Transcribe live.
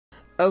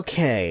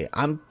Okay,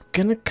 I'm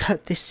gonna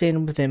cut this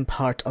in within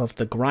part of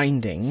the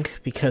grinding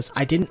because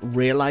I didn't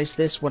realize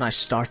this when I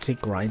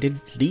started grinding.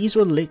 These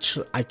were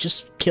literally, I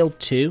just killed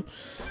 2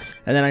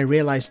 and then I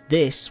realized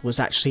this was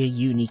actually a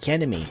unique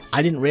enemy.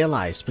 I didn't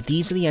realize, but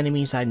these are the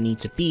enemies I need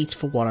to beat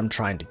for what I'm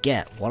trying to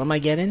get. What am I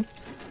getting?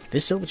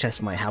 This silver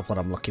chest might have what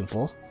I'm looking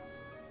for.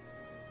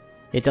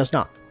 It does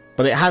not,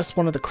 but it has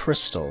one of the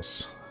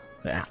crystals.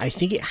 I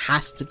think it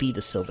has to be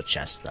the silver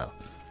chest though.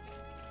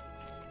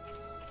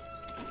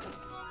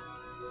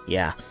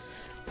 Yeah,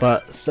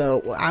 but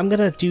so I'm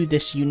gonna do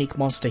this unique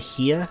monster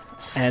here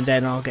and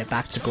then I'll get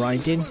back to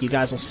grinding. You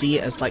guys will see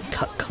it as like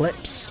cut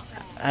clips,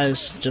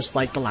 as just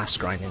like the last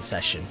grinding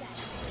session.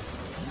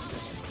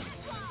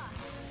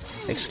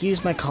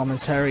 Excuse my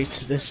commentary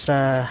to this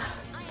for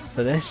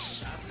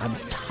this. I'm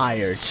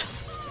tired.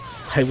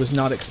 I was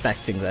not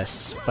expecting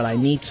this, but I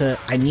need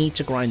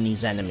to grind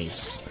these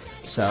enemies.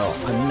 So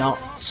I'm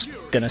not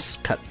gonna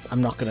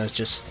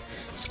just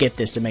skip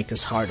this and make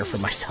this harder for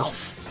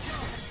myself.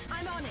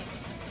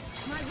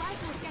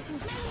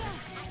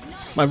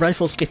 My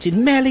rifle's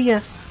getting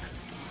mellier.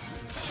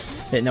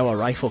 Didn't know a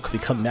rifle could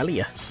become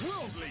mellier.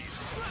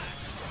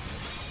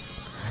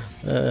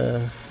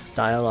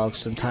 Dialogue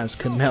sometimes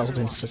can meld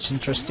in such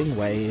interesting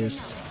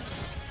ways.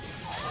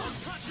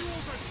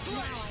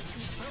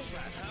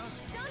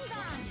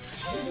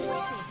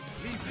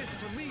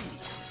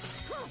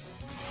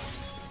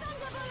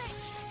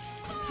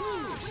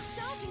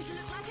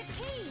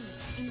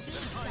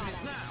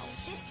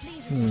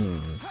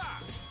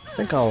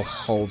 I think I'll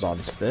hold on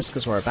to this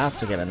because we're about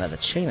to get another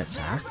chain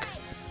attack.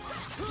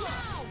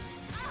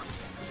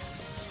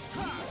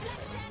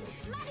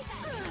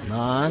 Come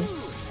on.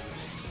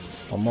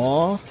 One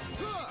more.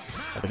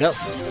 There we go.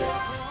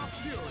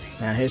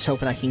 Now here's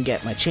hoping I can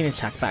get my chain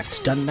attack back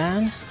to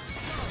Dunman.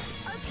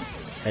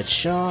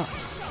 Headshot.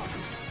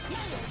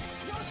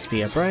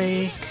 Spear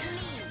break.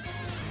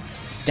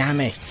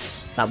 Damn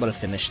it! That would have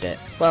finished it.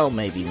 Well,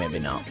 maybe, maybe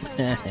not.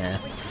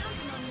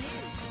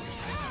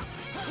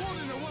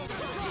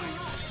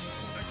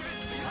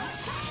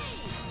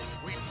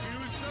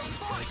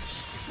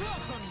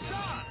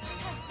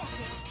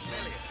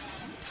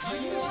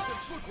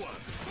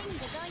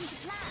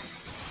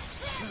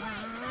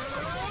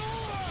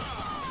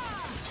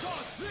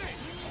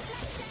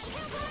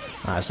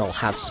 Might as well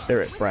have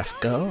Spirit Breath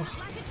go.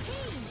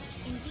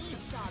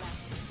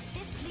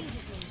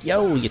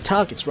 Yo, your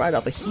target's right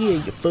over here,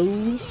 you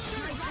fool!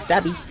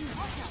 Stabby!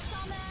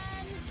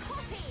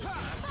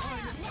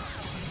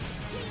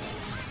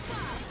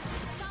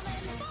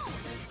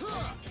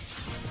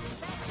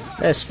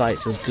 This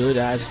fight's as good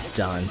as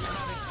done.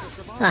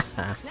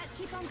 Haha.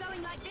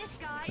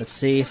 Let's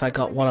see if I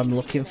got what I'm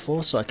looking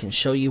for so I can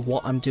show you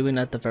what I'm doing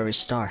at the very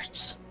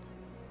start.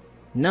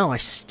 No, I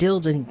still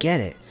didn't get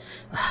it.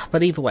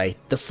 But either way,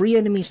 the 3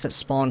 enemies that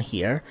spawn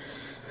here,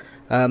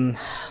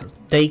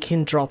 they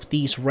can drop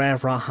these rare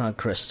Raha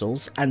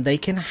crystals, and they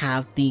can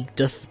have the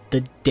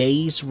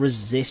days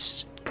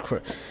resist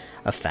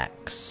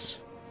effects.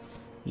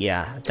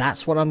 Yeah,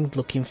 that's what I'm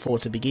looking for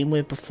to begin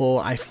with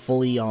before I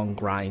fully on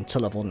grind to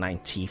level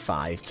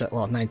 95 to,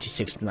 well,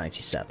 96 to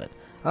 97.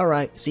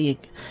 Alright, see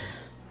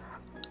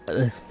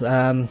you.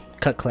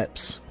 Cut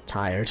clips.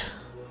 Tired.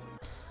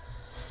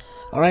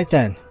 Alright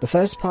then, the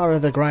first part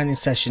of the grinding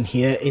session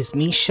here is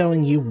me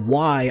showing you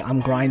why I'm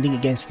grinding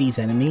against these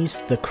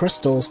enemies, the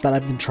crystals that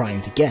I've been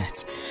trying to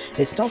get.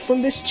 It's not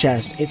from this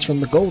chest, it's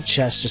from the gold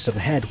chest just up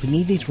ahead. We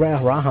need these rare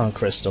Rahan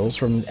crystals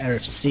from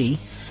RFC.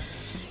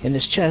 In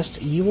this chest,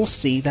 you will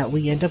see that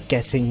we end up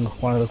getting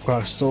one of the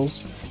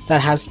crystals that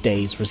has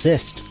Days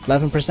Resist,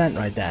 11%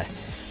 right there.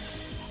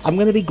 I'm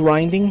going to be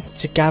grinding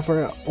to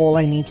gather all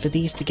I need for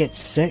these to get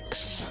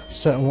 6,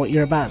 so what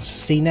you're about to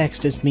see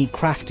next is me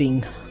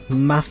crafting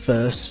my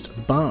first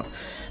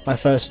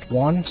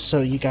one,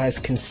 so you guys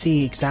can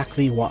see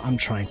exactly what I'm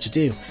trying to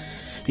do.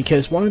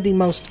 Because one of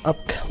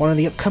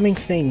the upcoming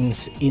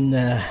things in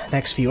the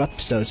next few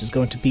episodes is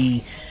going to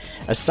be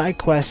a side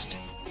quest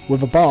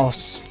with a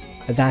boss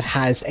that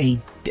has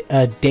a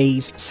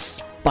Days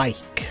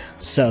Spike.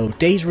 So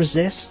Days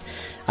Resist,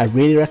 I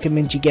really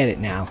recommend you get it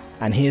now.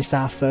 And here's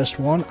that first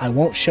one. I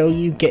won't show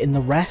you getting the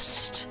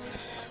rest,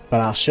 but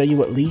I'll show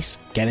you at least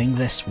getting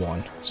this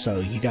one, so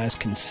you guys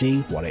can see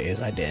what it is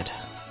I did.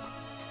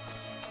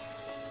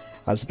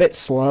 I was a bit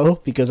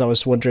slow because I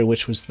was wondering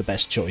which was the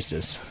best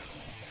choices.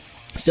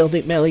 Still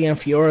think Melee and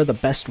Fiora are the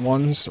best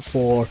ones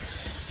for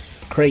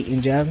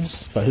creating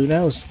gems, but who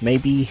knows,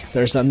 maybe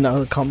there's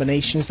other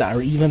combinations that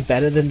are even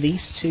better than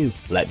these two.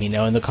 Let me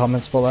know in the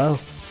comments below.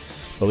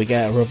 But we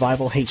get a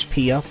Revival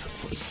HP up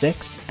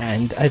 6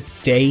 and a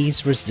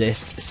Days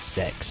Resist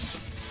 6.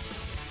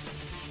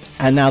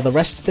 And now the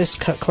rest of this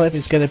cut clip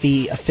is going to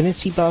be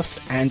affinity buffs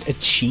and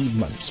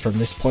achievements from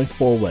this point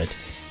forward.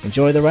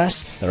 Enjoy the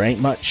rest, there ain't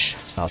much,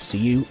 so I'll see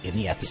you in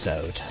the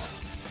episode.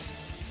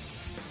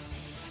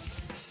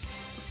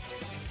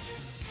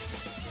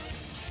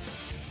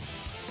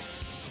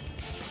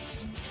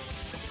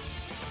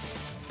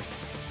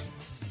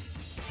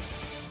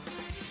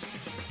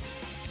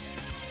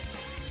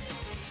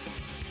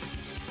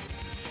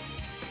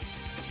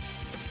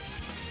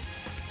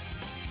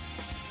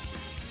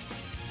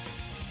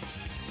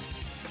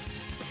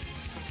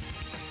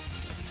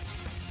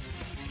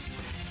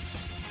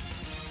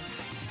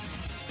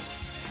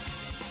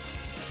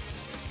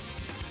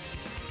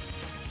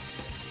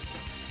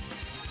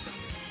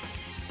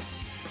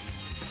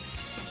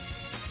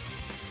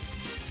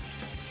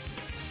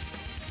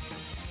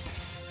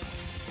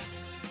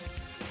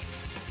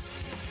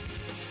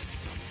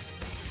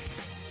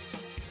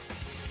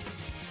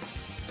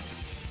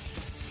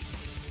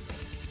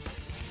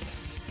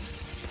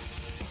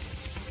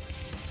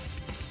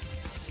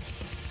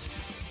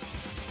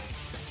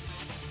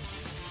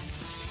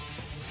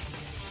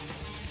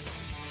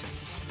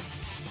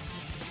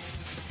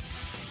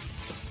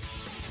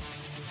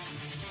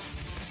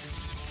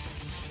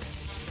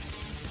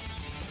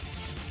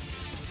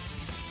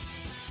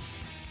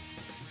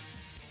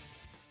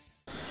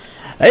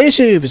 Hey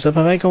YouTube, it's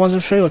Bafalgar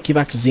 173. Welcome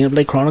back to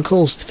Xenoblade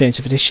Chronicles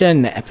Definitive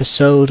Edition,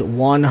 episode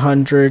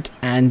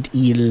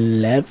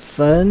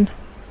 111.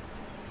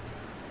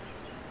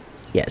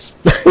 Yes.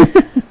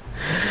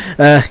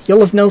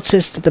 You'll have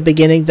noticed at the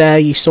beginning there,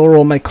 you saw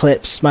all my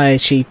clips, my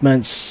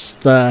achievements,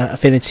 the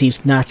affinities,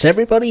 and that.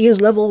 Everybody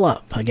is level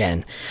up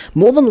again.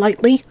 More than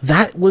likely,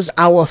 that was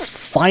our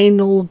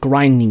final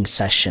grinding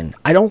session.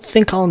 I don't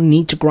think I'll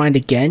need to grind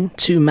again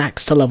to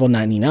max to level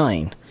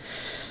 99.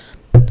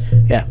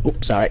 Yeah,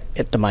 oops, sorry,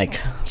 hit the mic.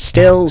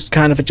 Still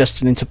kind of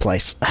adjusting into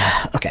place.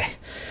 Okay,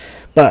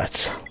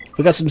 but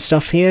we got some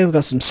stuff here, we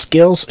got some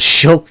skills.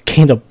 Shulk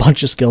gained a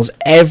bunch of skills,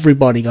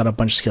 everybody got a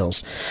bunch of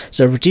skills.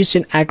 So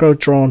reducing aggro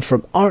drawn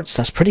from arts,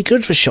 that's pretty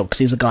good for Shulk because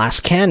he's a glass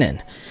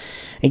cannon.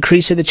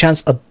 Increasing the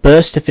chance of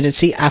burst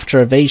affinity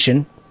after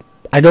evasion.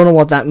 I don't know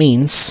what that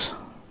means.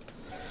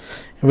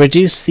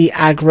 Reduce the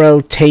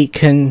aggro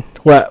taken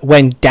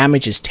when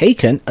damage is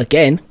taken.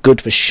 Again, good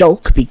for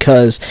Shulk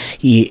because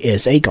he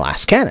is a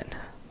glass cannon.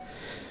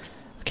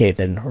 Okay,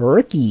 then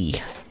Ricky.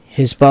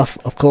 His buff,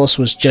 of course,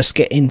 was just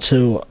get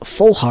into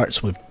full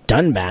hearts with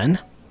Dunban.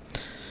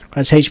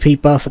 Grants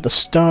HP buff at the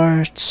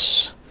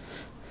start.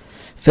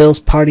 Fills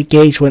party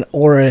gauge when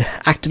aura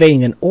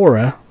activating an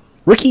aura.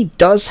 Ricky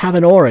does have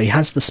an aura. He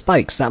has the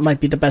spikes. That might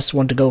be the best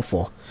one to go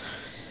for.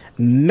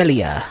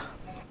 Melia.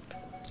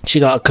 She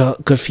got a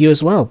good few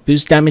as well.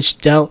 Boost damage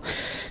dealt.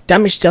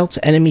 Damage dealt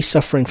to enemies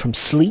suffering from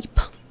sleep.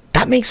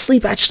 That makes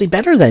sleep actually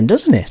better then,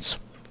 doesn't it?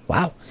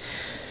 Wow.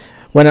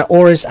 When an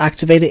aura is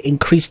activated,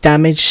 increase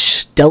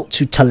damage dealt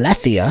to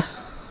Telethia.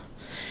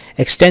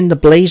 Extend the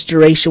blaze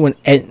duration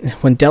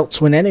when dealt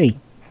to an enemy.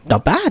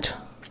 Not bad.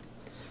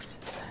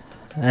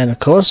 And of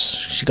course,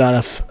 she got a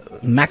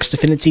maxed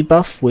affinity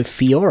buff with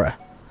Fiora.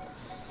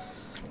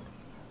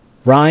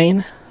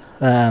 Ryan.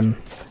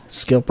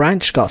 Skill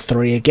branch, got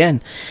 3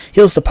 again.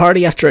 Heals the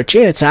party after a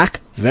chain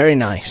attack. Very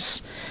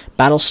nice.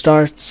 Battle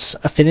starts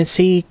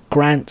affinity,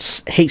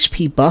 grants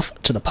HP buff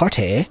to the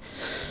party.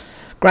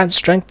 Grants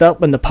strength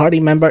up when the party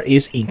member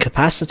is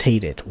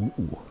incapacitated.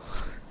 Ooh.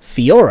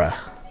 Fiora.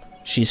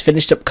 She's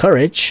finished up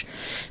courage.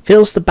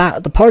 Fills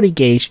the party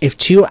gauge if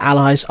 2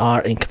 allies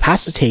are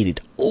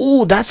incapacitated.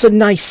 Ooh, that's a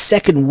nice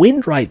second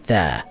wind right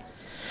there.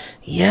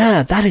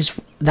 Yeah, that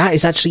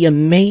is actually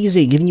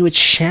amazing, giving you a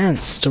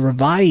chance to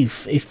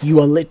revive if you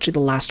are literally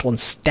the last one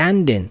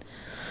standing.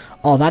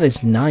 Oh, that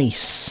is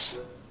nice.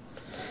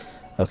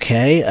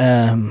 Okay,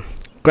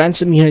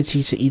 grants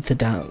immunity to ether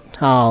down.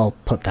 I'll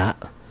put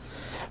that.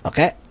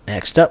 Okay,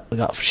 next up we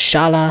got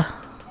Shala.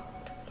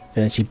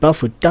 Affinity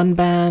buff with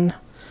Dunban.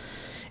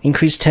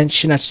 Increase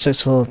tension after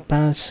successful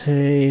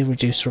ability.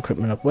 Reduce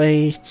recruitment of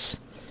weight.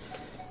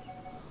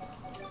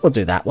 We'll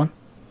do that one.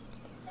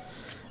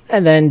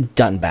 And then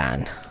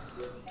Dunban.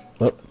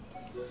 Whoop.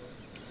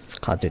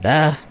 Can't do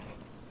that.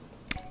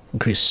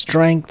 Increase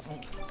strength.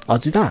 I'll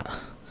do that.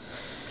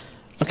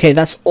 Okay,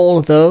 that's all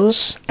of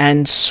those.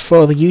 And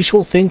for the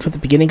usual thing for the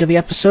beginning of the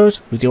episode,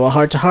 we do a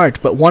heart-to-heart.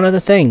 But one other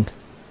thing.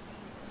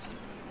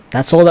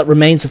 That's all that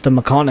remains of the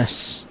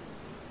Mechonis.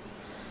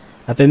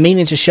 I've been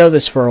meaning to show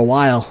this for a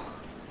while.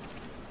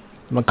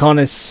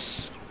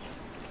 Mechonis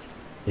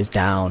is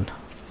down.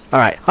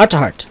 Alright,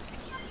 heart-to-heart.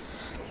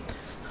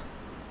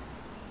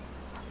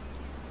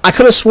 I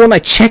could have sworn I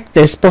checked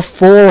this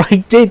before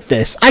I did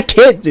this. I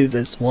can't do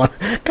this one.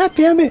 God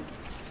damn it.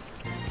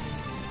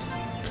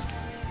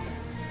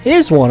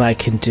 Here's one I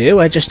can do.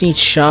 I just need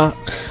Shulk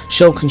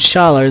and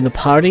Shala in the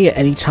party at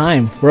any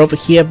time. We're over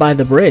here by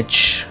the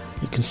bridge.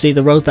 You can see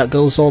the road that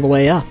goes all the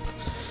way up.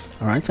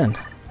 Alright then.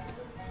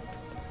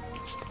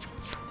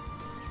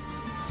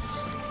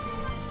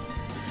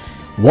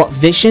 What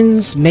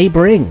visions may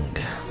bring.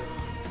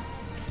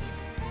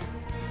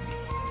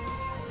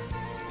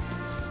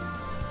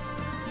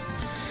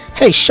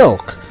 Hey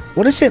Shulk,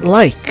 what is it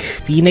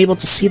like being able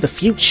to see the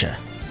future?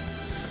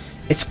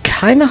 It's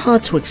kinda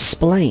hard to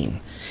explain.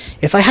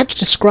 If I had to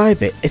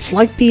describe it, it's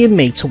like being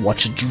made to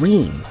watch a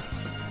dream.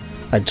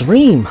 A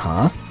dream,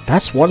 huh?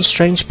 That's one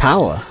strange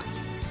power.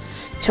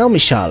 Tell me,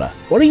 Shala,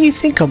 what do you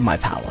think of my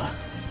power?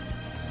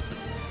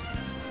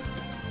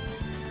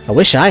 I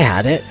wish I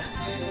had it.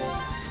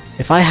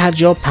 If I had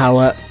your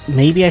power,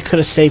 maybe I could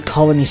have saved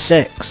Colony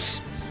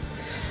 6.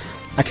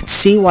 I can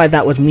see why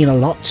that would mean a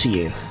lot to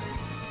you.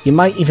 You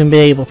might even be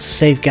able to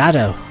save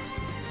Gado.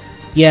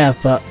 Yeah,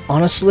 but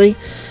honestly,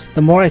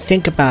 the more I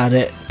think about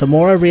it, the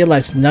more I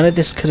realize none of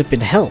this could have been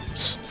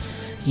helped.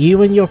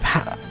 You and your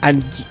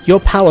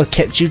power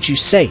kept Juju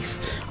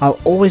safe. I'll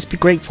always be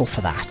grateful for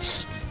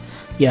that.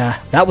 Yeah,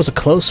 that was a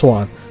close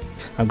one.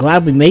 I'm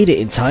glad we made it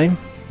in time.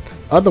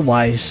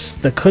 Otherwise,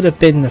 there could have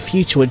been a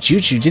future where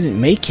Juju didn't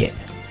make it.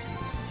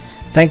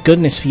 Thank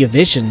goodness for your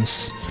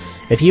visions.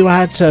 If you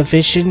had a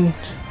vision,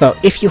 well,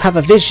 if you have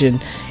a vision,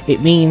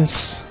 it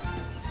means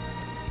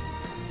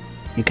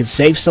you can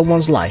save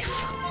someone's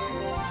life.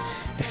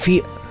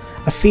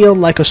 I feel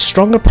like a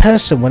stronger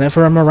person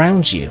whenever I'm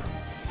around you.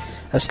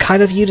 That's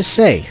kind of you to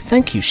say.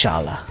 Thank you,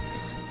 Shala.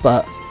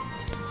 But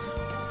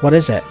what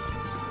is it?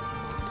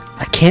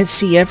 I can't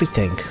see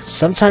everything.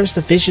 Sometimes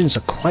the visions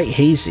are quite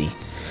hazy.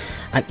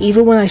 And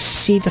even when I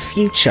see the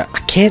future, I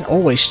can't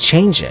always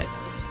change it.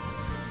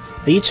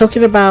 Are you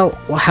talking about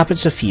what happened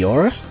to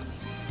Fiora?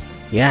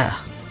 Yeah.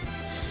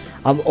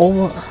 I'm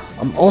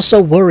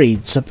also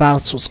worried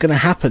about what's going to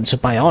happen to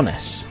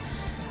Bionis.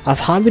 I've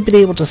hardly been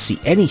able to see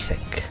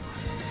anything.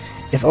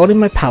 If only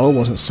my power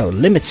wasn't so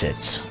limited.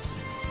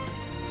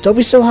 Don't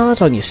be so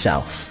hard on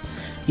yourself.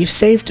 You've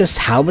saved us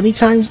how many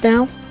times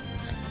now?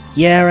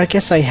 Yeah, I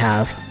guess I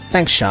have.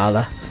 Thanks,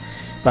 Sharla.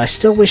 But I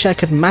still wish I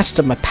could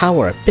master my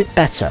power a bit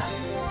better.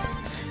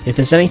 If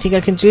there's anything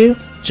I can do,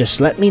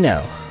 just let me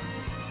know.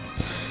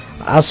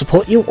 I'll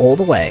support you all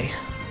the way.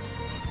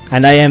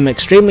 And I am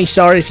extremely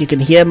sorry if you can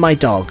hear my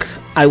dog.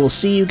 I will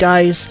see you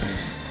guys.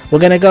 We're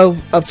going to go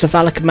up to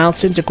Valak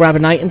Mountain to grab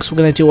an item, because we're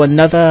going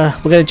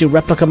to do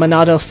Replica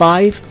Monado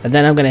 5, and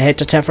then I'm going to head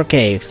to Tephra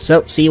Cave.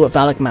 So, see you at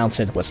Valak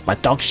Mountain. What's my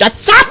dog?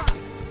 Shuts up!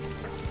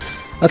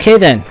 Okay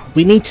then,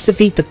 we need to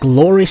defeat the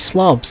Glorious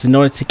Slobs in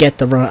order to get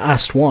the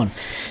last one.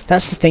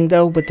 That's the thing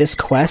though with this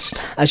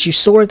quest. As you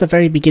saw at the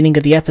very beginning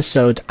of the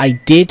episode, I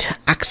did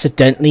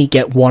accidentally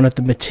get one of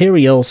the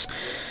materials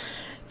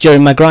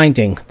during my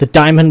grinding, the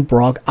Diamond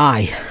Brog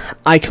Eye.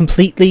 I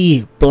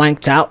completely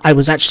blanked out. I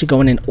was actually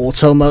going in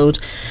auto mode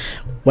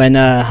when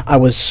I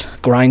was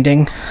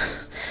grinding.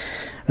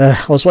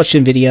 I was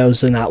watching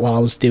videos and that while I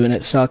was doing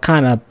it, so I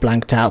kind of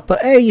blanked out. But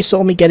hey, you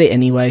saw me get it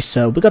anyway,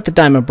 so we got the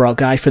Diamond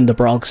Brog Eye from the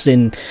Brogs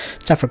in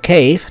Tephra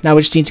Cave. Now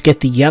we just need to get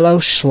the Yellow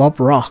Schlob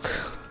Rock.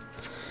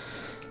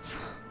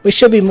 We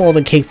should be more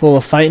than capable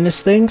of fighting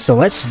this thing, so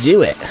let's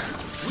do it.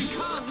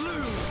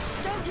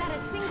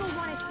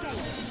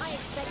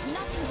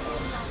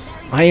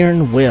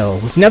 Iron Will.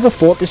 We've never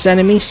fought this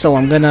enemy, so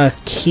I'm gonna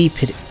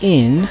keep it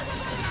in.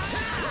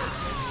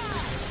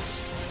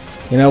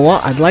 You know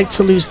what? I'd like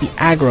to lose the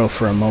aggro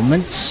for a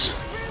moment.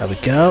 There we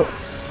go.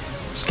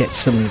 Let's get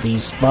some of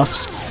these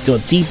buffs,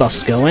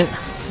 debuffs going.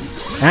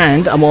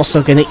 And I'm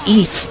also gonna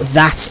eat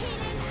that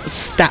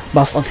stat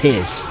buff of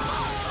his.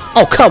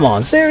 Oh, come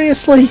on,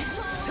 seriously?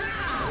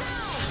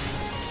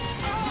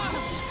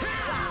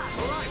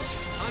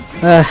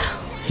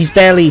 He's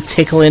barely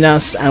tickling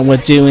us, and we're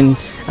doing...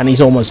 and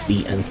he's almost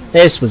beaten.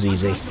 This was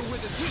easy.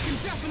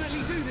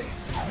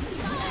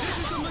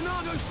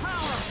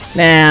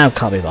 Nah,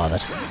 can't be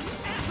bothered.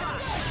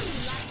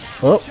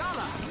 Oh,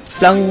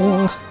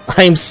 blung.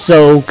 I'm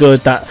so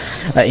good at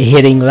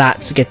hitting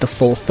that to get the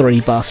full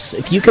 3 buffs.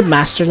 If you can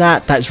master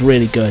that, that's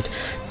really good.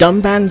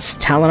 Dunban's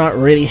talent art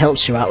really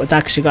helps you out with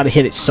that, because you got to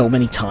hit it so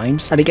many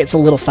times, and it gets a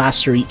little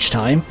faster each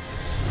time.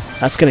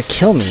 That's gonna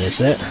kill me,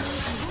 is it?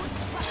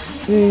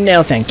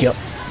 No, thank you.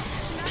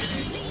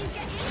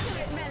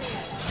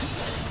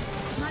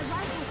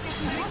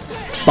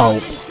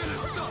 Bulb.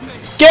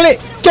 Kill it!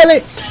 Kill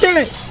it! Kill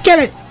it! Kill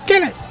it!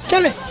 Kill it!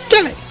 Kill it!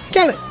 Kill it!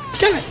 Kill it!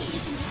 Kill it!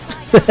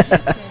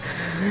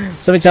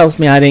 Something tells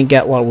me I didn't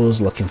get what we was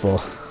looking for.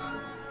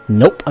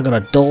 Nope, I got a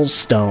dull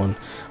stone.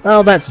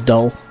 Well, that's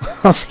dull.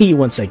 I'll see you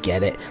once I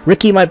get it.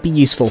 Ricky might be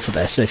useful for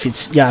this if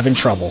you're having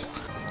trouble.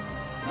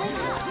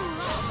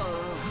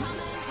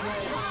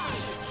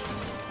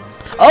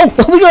 Oh!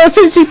 We got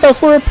affinity buff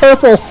for a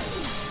purple!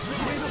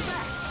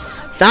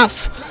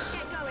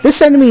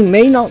 This enemy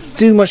may not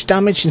do much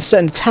damage in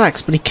certain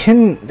attacks, but he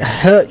can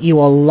hurt you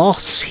a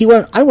lot.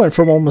 I went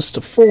from almost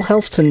a full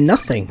health to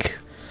nothing.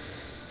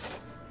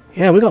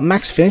 Yeah, we got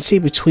max affinity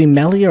between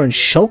Melia and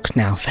Shulk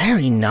now.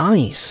 Very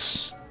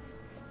nice.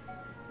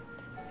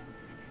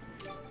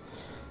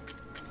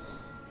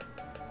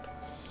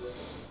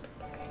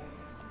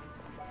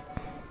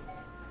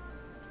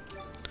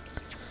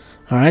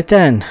 Alright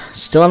then.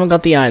 Still haven't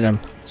got the item.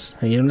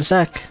 See you in a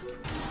sec.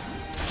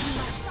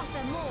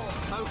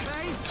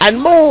 And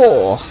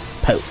more!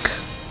 Poke.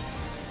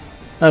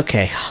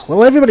 Okay,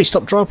 well everybody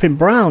stop dropping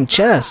brown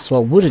chests,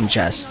 well wooden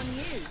chests.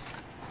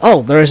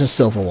 Oh, there is a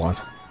silver one.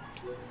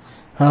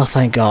 Oh,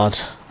 thank God.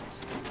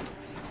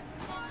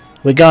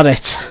 We got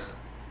it.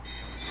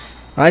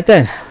 Alright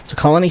then, to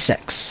Colony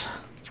 6.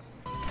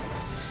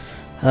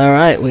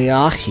 Alright, we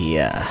are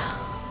here.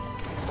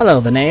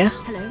 Hello, Vinaya.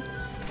 Hello.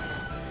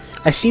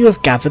 I see you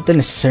have gathered the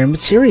necessary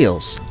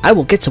materials. I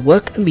will get to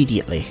work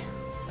immediately.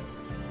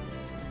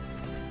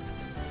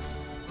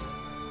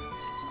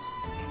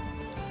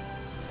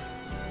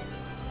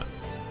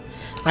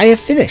 I have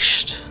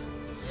finished.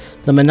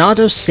 The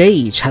Monado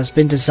Sage has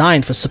been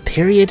designed for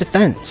superior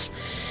defense.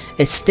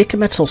 Its thick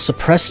metal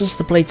suppresses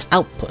the blade's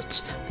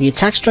output. The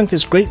attack strength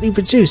is greatly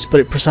reduced,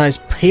 but it provides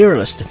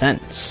peerless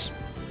defense.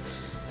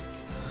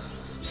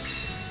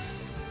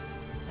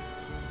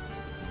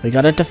 We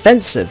got a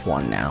defensive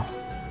one now.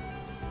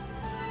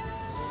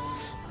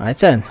 Alright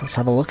then, let's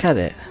have a look at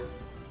it.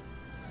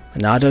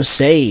 Monado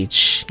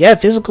Sage. Yeah,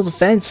 physical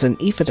defense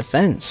and ether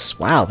defense.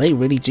 Wow, they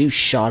really do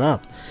shot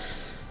up.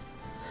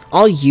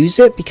 I'll use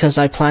it because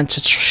I plan to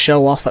show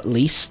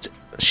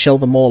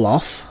them all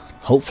off.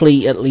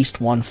 Hopefully at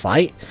least one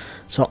fight.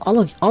 So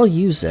I'll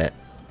use it.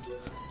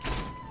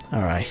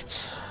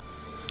 Alright.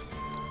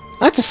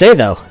 I have to say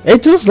though,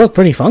 it does look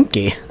pretty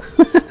funky.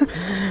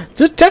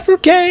 The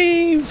Tephra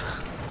Cave!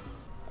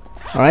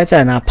 Alright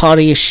then, our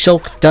party is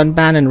Shulk,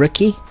 Dunban and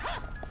Ricky.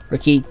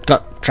 Ricky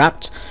got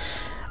trapped.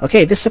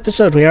 Okay, this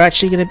episode we are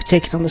actually going to be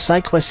taking on the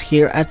side quest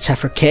here at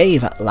Tephra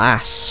Cave at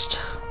last.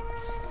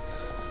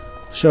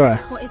 Sure.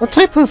 What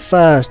type of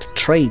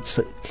traits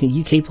are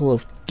you capable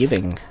of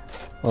giving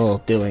or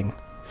doing?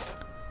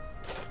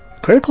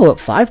 Critical at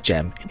 5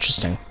 gem.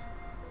 Interesting.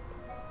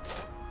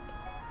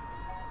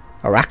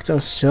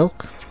 Arachno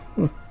silk.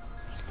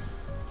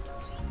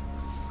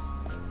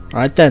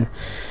 Alright then.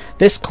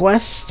 This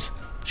quest,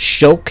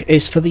 Shulk,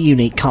 is for the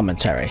unique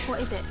commentary.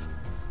 What is it?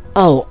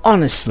 Oh,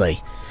 honestly.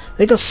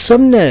 They got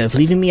some nerve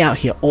leaving me out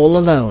here all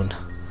alone.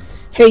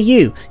 Hey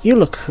you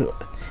look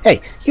a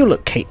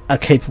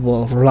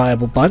capable,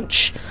 reliable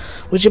bunch.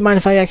 Would you mind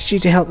if I asked you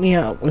to help me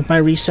out with my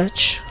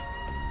research?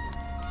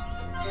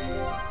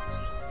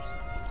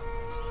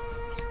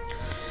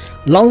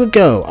 Long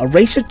ago, a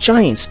race of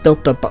giants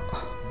built the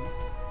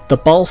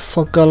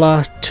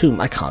Bafalgar tomb.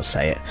 I can't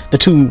say it. The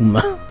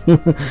tomb.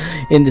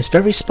 In this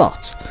very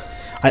spot.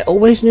 I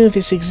always knew of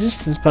its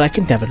existence, but I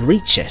could never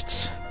reach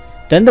it.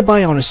 Then the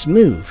Bionists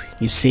move,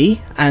 you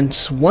see,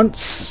 and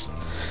once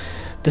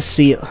the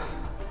seal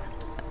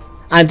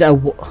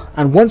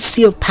and once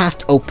sealed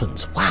path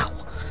opens. Wow.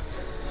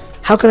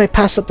 How could I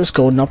pass up this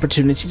golden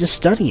opportunity to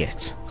study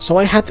it? So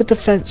I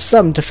had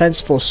some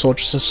defense force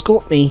soldiers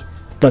escort me,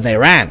 but they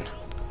ran.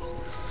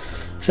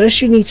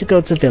 First you need to go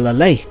to Villa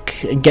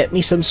Lake and get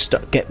me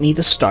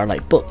the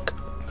Starlight Book.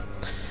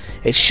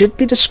 It should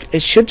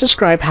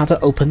describe how to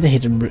open the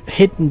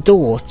hidden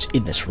door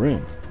in this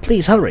room.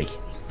 Please hurry.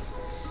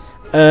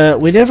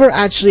 We never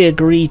actually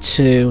agreed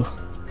to...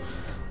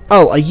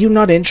 Oh, are you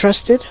not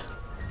interested?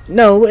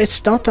 No,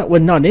 it's not that we're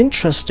not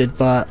interested,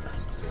 but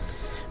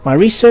my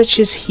research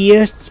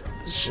here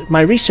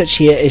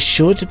is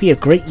sure to be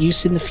of great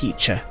use in the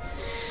future.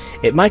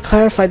 It might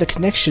clarify the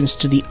connections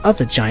to the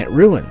other giant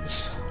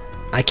ruins.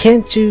 It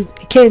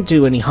can't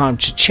do any harm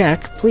to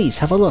check. Please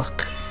have a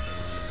look.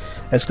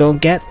 Let's go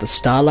and get the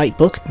Starlight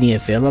Book near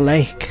Villa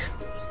Lake.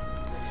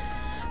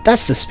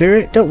 That's the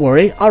spirit. Don't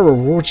worry, I'll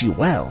reward you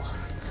well.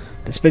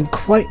 They've been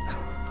quite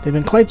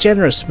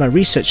generous with my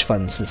research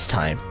funds this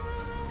time.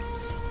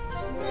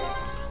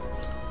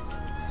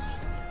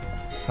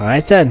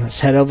 Alright then,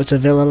 let's head over to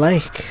Villa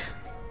Lake.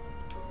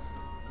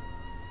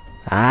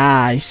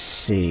 Ah, I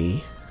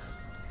see.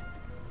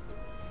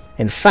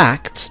 In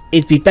fact,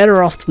 it'd be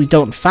better off we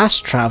don't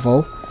fast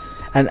travel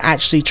and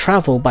actually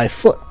travel by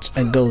foot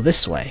and go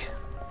this way.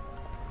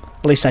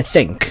 At least I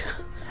think.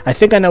 I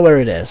think I know where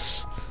it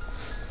is.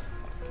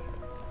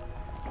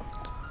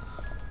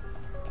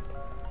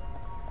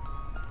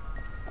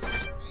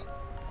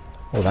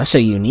 Oh, that's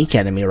a unique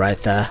enemy right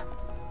there.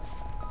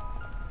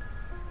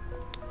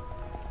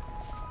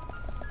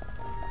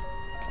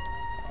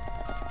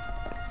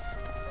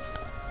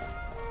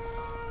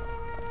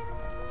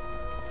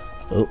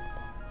 Oh.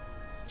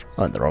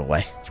 I went the wrong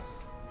way.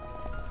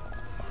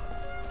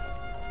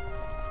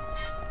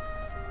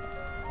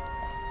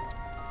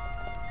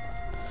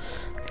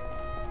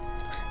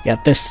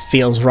 Yep, this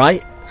feels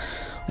right.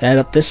 Head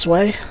up this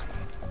way.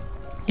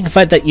 You can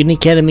fight that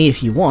unique enemy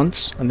if you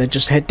want, and then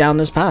just head down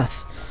this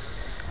path.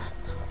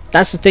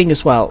 That's the thing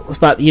as well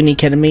about the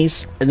unique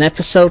enemies. An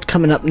episode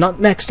coming up, not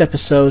next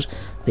episode,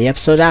 the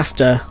episode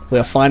after, we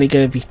are finally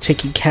going to be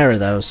taking care of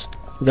those.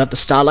 We got the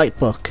Starlight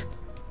Book.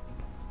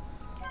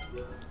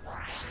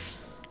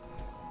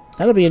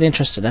 That'll be an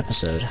interesting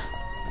episode.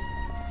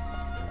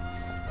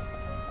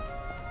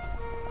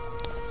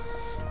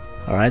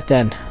 Alright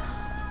then.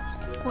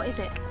 What is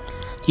it?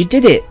 You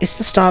did it! It's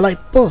the Starlight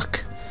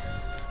Book!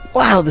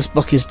 Wow, this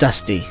book is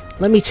dusty.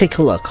 Let me take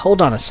a look.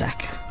 Hold on a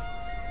sec.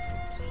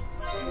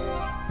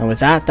 And with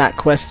that, that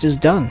quest is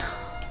done.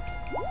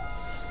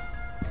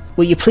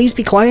 Will you please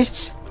be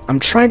quiet? I'm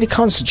trying to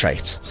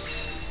concentrate.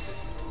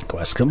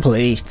 Quest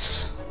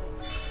complete.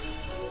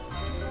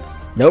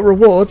 No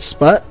rewards,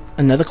 but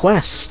another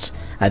quest.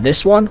 And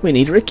this one, we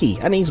need Ricky,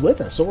 and he's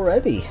with us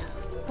already.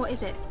 What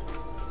is it?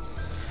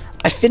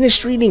 I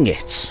finished reading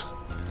it.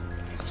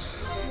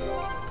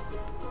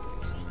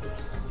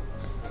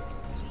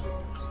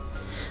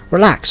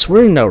 Relax,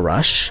 we're in no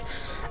rush.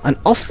 An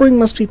offering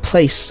must be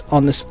placed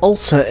on this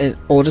altar in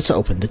order to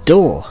open the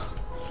door.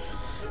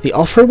 The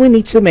offering we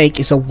need to make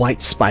is a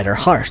white spider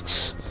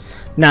heart.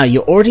 Now,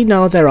 you already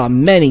know there are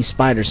many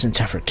spiders in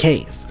Tephra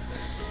Cave.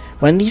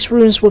 When these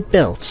ruins were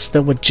built,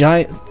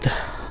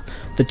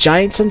 the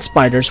giants and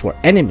spiders were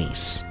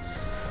enemies.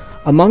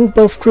 Among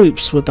both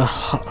groups, the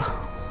heart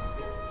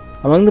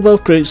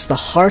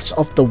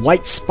of the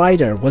white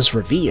spider was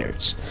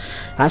revered.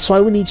 That's why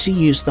we need to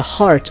use the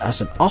heart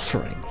as an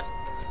offering.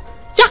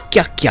 Yuck,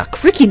 yuck,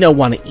 yuck. Ricky don't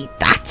want to eat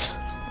that.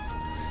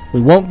 We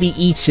won't be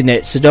eating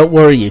it, so don't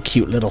worry, you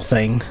cute little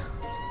thing.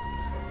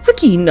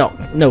 Ricky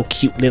no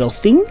cute little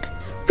thing.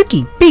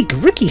 Ricky big.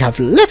 Ricky have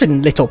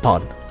 11 little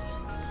pon.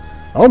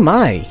 Oh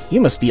my,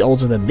 you must be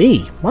older than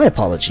me. My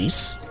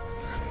apologies.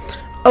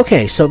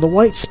 Okay, so the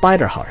white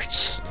spider heart.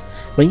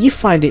 When you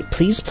find it,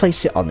 please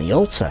place it on the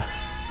altar.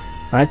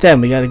 Alright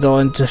then, we gotta go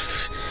and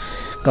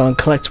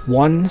collect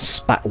one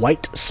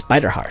white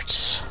spider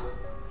heart.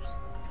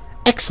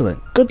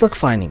 Excellent, good luck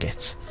finding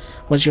it.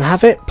 Once you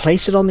have it,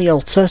 place it on the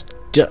altar.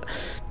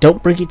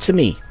 Don't bring it to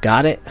me.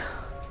 Got it?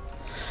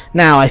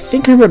 Now, I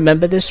think I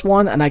remember this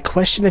one, and I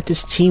question if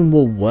this team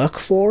will work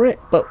for it,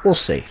 but we'll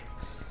see.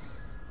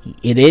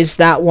 It is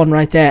that one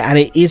right there, and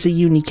it is a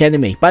unique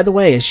enemy. By the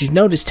way, as you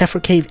notice,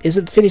 Tephra Cave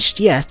isn't finished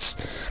yet.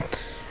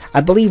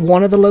 I believe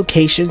one of the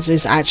locations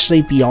is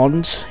actually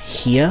beyond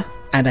here,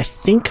 and I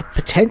think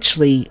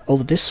potentially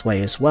over this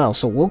way as well,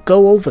 so we'll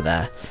go over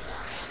there.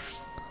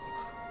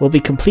 We'll be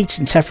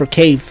completing Tephra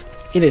Cave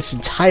in its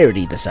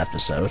entirety this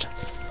episode.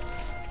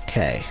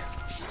 Okay.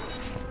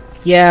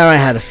 Yeah, I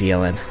had a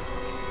feeling.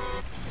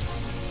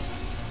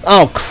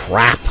 Oh,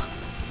 crap.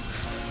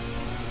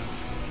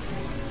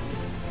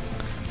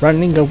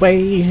 Running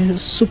away,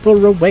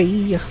 super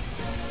away.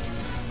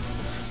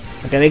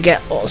 I'm gonna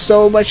get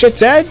so much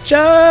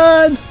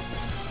attention!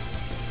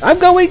 I'm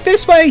going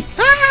this way!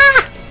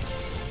 Ah!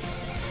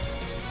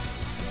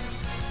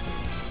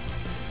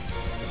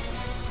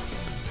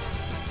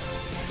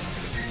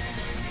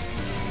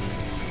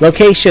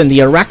 Location, the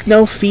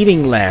Arachno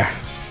feeding lair.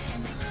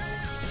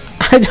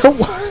 I don't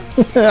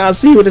want... I'll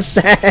see you in a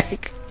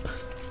sec.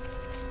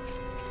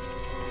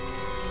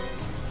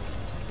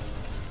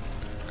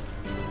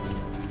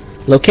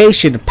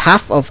 Location,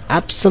 Path of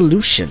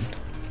Absolution.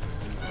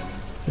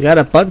 We got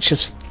a bunch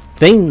of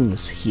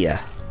things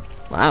here.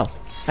 Wow.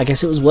 I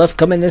guess it was worth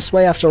coming this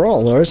way after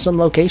all. There are some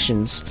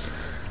locations.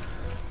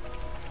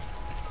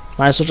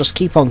 Might as well just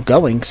keep on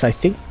going, because I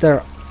think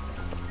there...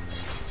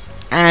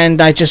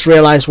 And I just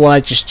realized what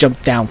I just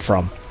jumped down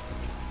from.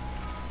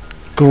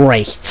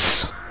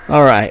 Great.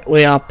 Alright,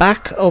 we are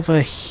back over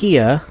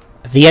here.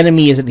 The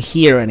enemy isn't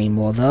here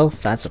anymore, though.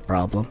 That's a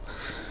problem.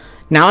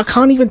 Now, I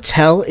can't even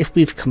tell if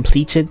we've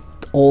completed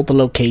all the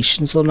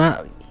locations or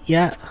not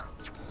yet.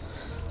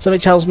 Something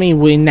tells me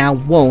we now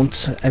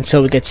won't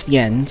until we get to the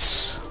end.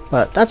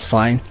 But that's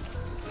fine.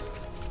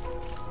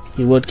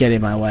 You would get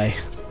in my way.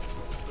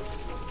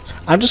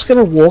 I'm just going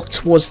to walk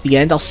towards the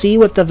end. I'll see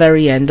you at the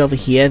very end over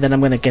here, then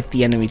I'm going to get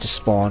the enemy to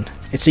spawn.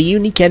 It's a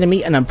unique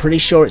enemy, and I'm pretty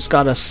sure it's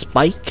got a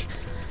spike.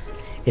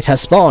 It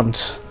has spawned.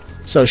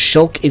 So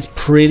Shulk is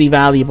pretty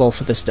valuable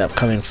for this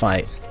upcoming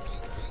fight.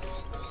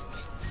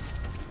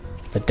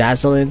 The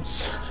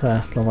Dazzlings,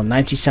 level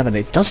 97.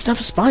 It doesn't have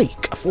a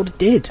spike. I thought it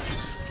did.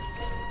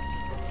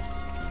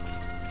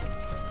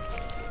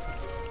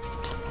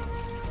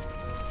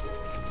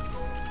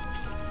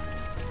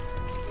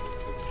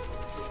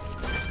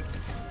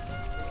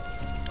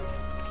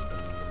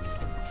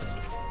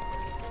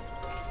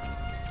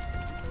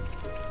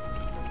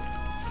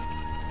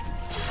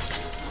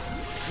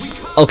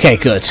 Okay,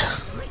 good.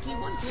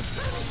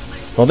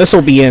 Well, this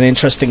will be an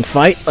interesting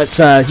fight. Let's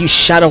use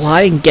Shadow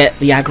Eye and get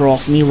the aggro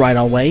off me right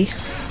away.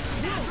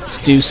 Let's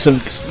do some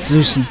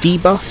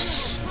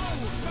debuffs.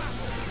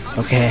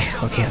 Okay.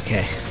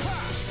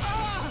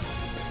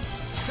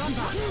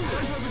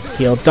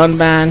 Heal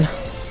Dunban.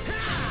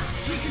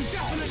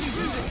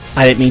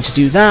 I didn't mean to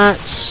do that.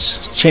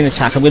 Chain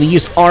attack. I'm going to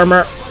use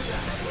armor.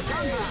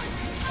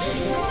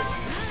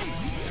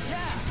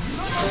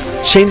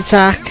 Chain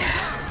attack.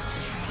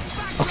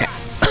 Okay.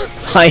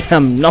 I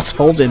am not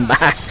holding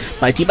back.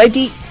 Bitey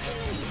bitey.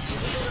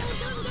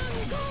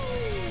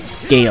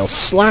 Gale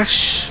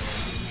Slash.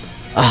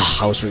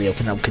 Ah, I was really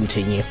hoping that would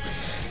continue.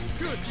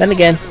 Then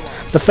again,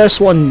 the first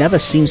one never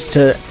seems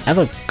to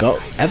ever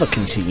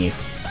continue.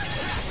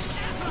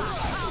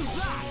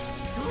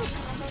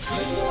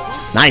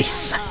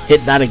 Nice!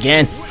 Hit that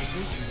again.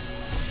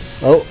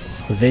 Oh,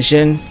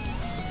 Vision.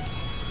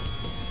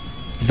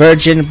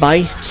 Virgin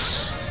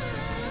Bite.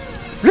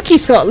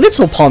 Ricky's got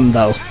Little Pond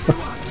though.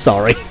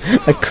 Sorry,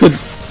 I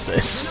couldn't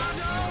resist.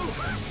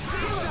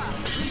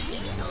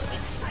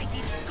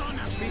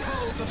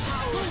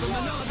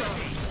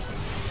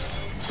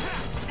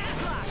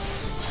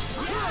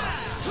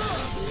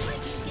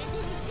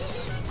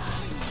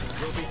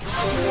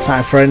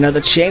 Time for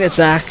another chain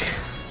attack.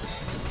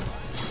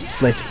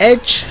 Slit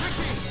Edge.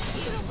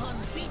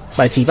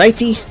 Bitey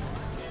bitey.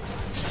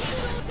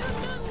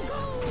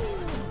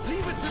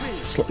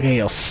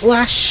 Gale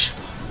Slash.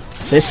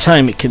 This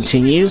time it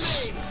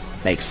continues.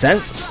 Makes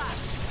sense.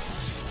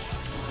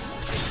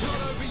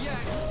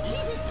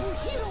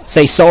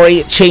 Say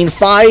sorry, chain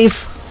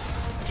 5.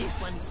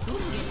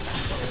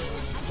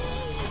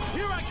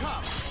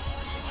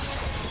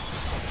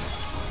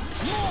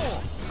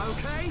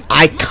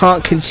 I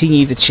can't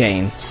continue the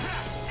chain.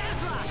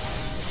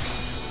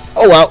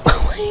 Oh well,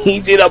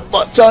 he did a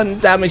butt-ton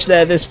damage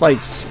there. This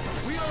fight's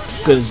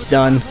good as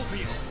done.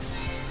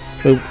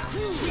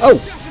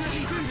 Oh!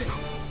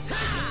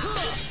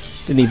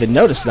 Didn't even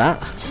notice that.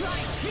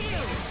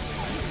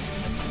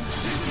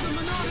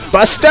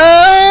 Buster!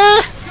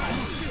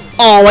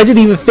 Oh, I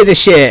didn't even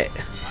finish it.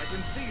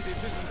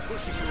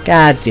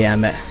 God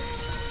damn it.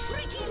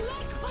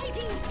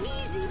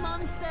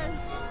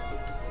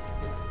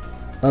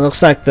 It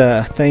looks like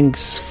the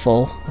thing's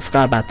full. I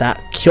forgot about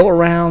that. Cure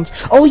round.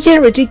 Oh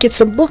yeah, I did get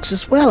some books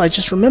as well. I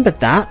just remembered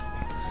that.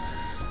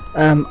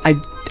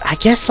 I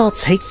guess I'll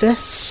take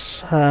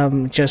this.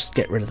 Just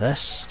get rid of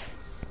this.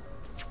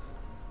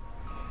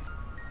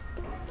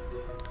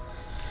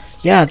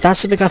 Yeah, that's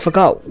something I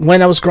forgot.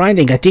 When I was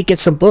grinding, I did get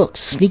some books.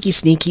 Sneaky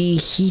Sneaky,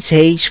 Heat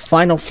Age,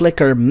 Final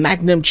Flicker,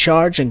 Magnum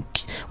Charge, and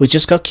we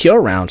just got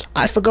Cure Round.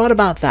 I forgot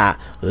about that.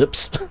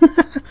 Oops.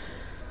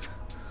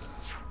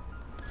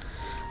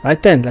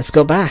 Right then, let's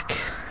go back.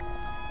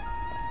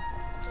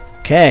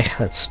 Okay,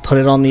 let's put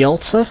it on the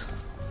altar.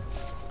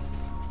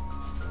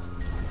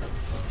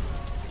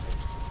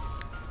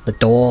 The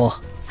door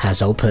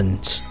has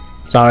opened.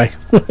 Sorry.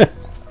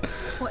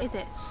 What is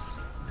it?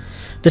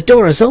 The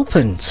door has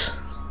opened.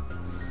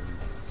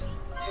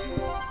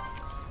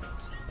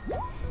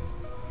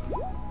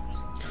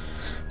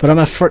 But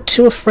I'm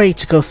too afraid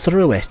to go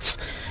through it.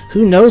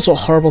 Who knows what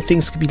horrible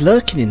things could be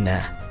lurking in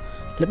there?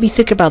 Let me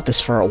think about this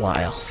for a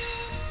while.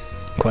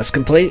 Quest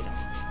complete.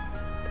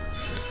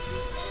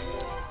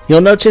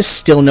 You'll notice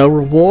still no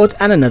reward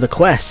and another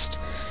quest.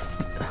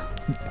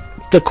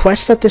 The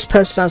quests that this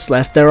person has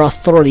left, there are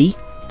 3.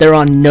 There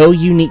are no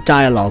unique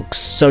dialogues,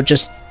 so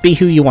just be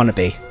who you want to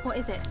be. What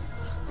is it?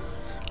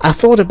 I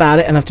thought about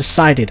it and I've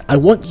decided I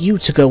want you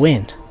to go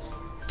in.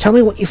 Tell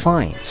me what you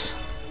find.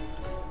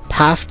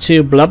 Path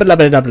to blah blah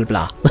blah blah blah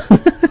blah.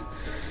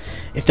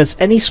 If there's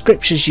any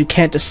scriptures you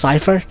can't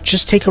decipher,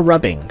 just take a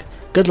rubbing.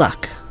 Good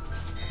luck.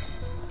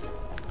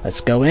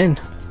 Let's go in.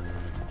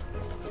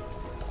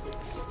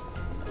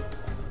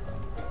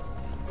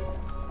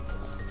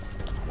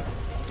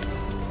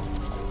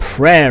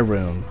 Prayer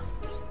room.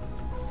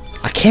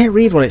 I can't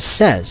read what it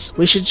says.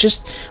 We should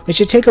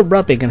take a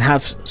rubbing and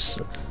have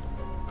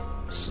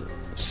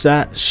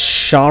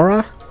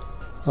Shara?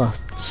 Oh,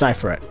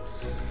 decipher it.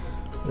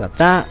 We got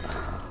that.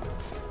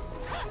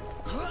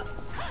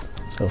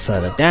 Let's go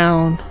further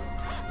down.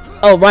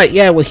 Oh right,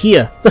 yeah, we're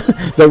here.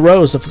 The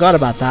rose, I forgot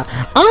about that.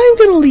 I'm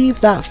gonna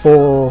leave that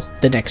for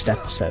the next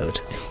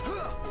episode.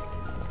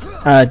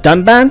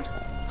 Dunban?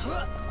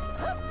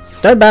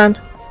 Dunban?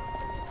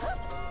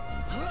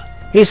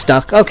 He's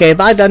stuck. Okay,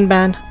 bye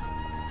Dunban.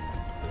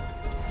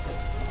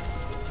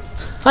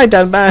 Hi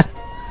Dunban.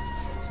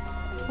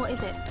 What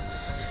is it?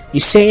 You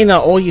saying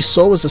that all you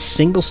saw was a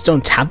single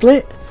stone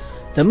tablet?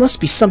 There must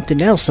be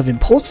something else of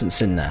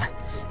importance in there.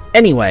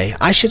 Anyway,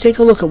 I should take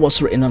a look at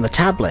what's written on the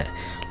tablet.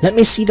 Let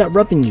me see that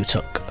rubbing you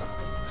took.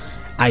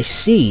 I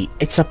see.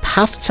 It's a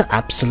path to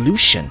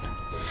absolution.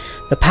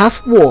 The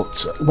path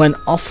walked when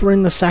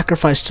offering the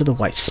sacrifice to the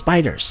white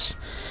spiders.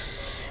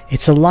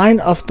 It's a line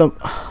of the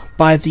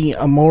by the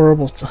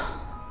memorable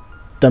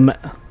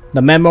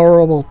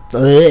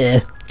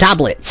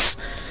tablets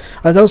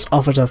are those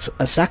offered up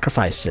as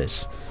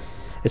sacrifices.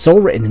 It's all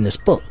written in this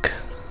book.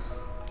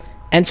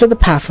 Enter the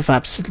path of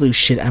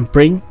absolution and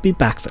bring me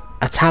back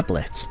a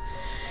tablet.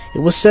 It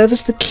will serve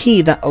as the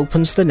key that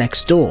opens the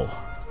next door.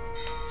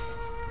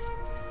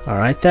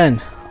 Alright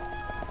then.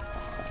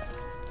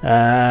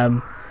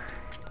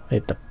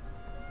 Wait,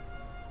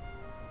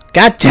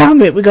 God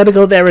damn it, we gotta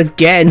go there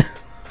again.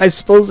 I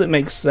suppose it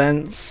makes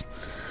sense.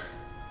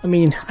 I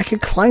mean, I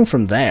could climb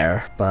from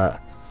there, but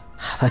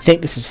I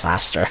think this is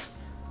faster.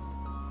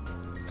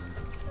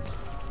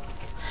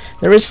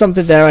 There is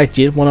something there I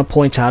did want to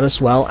point out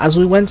as well. As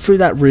we went through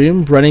that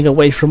room, running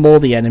away from all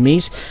the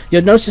enemies,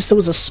 you'll notice there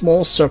was a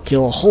small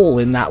circular hole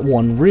in that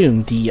one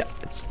room, the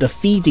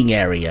feeding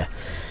area.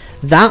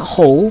 That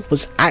hole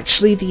was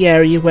actually the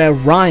area where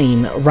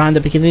Ryan, around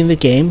the beginning of the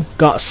game,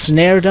 got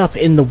snared up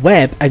in the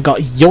web and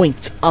got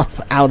yoinked up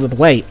out of the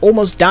way,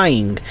 almost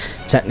dying,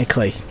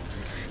 technically.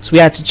 So we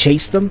had to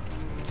chase them.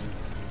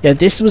 Yeah,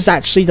 this was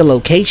actually the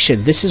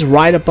location. This is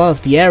right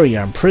above the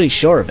area, I'm pretty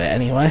sure of it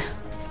anyway.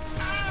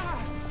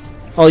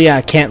 Oh yeah,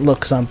 I can't look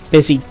because I'm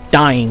busy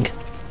dying.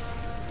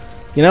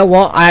 You know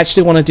what? I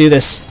actually want to do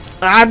this.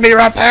 I'll be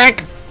right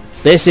back!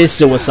 This is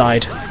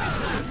suicide.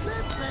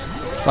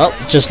 Well,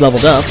 just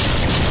leveled up.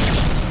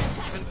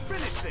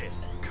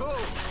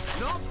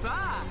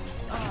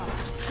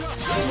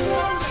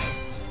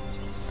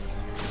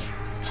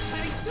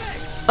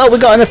 Oh, we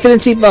got an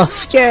affinity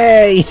buff!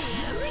 Yay!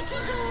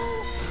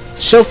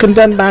 Shulk and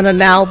Dunban are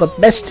now the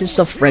bestest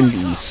of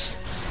friendies.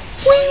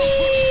 Whee!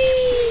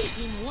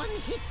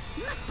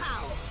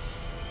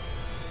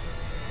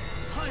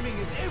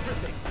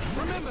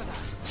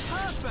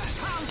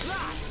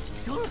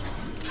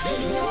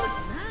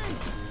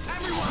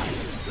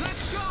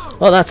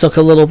 Well, that took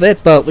a little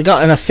bit, but we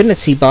got an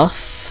affinity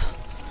buff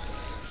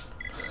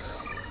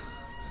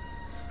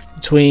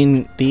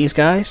between these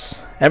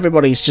guys.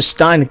 Everybody's just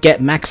starting to get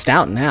maxed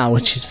out now,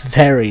 which is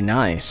very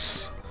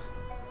nice.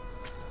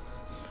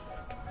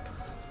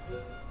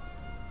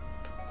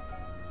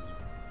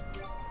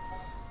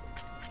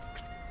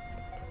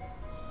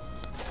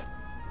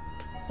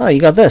 Oh,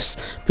 you got this.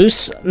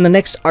 Boosts the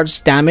next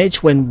art's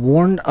damage when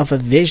warned of a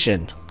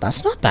vision.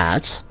 That's not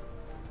bad.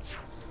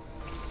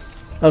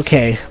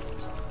 Okay.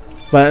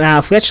 But now,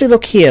 if we actually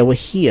look here, we're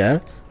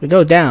here. We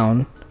go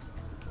down.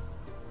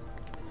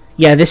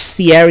 Yeah, this is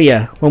the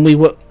area. When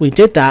we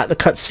did that, the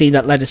cutscene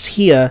that led us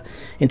here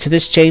into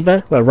this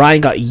chamber where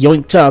Ryan got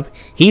yoinked up.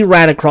 He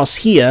ran across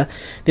here.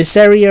 This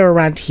area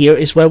around here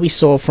is where we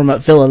saw from at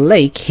Villa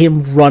Lake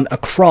him run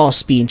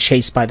across being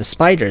chased by the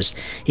spiders.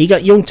 He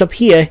got yoinked up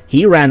here.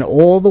 He ran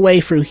all the way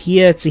through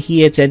here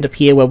to end up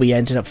here where we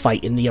ended up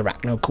fighting the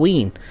Arachno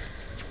Queen.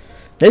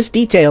 There's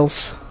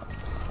details.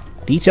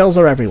 Details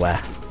are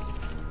everywhere.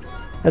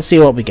 Let's see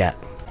what we get.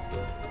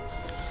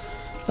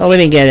 Oh, we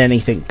didn't get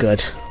anything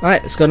good.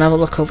 Alright, let's go and have a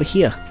look over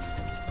here.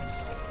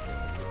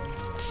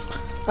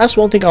 That's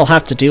one thing I'll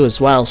have to do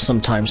as well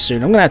sometime soon.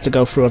 I'm going to have to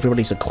go through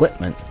everybody's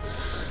equipment.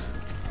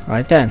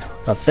 Alright then,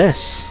 got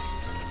this.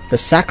 The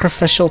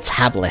sacrificial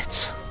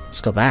tablet.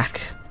 Let's go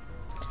back.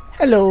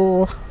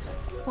 Hello.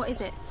 What is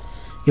it?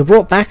 You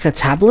brought back a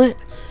tablet?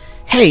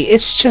 Hey,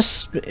 is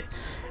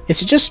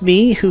it just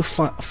me who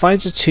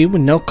finds a tomb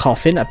with no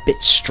coffin a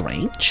bit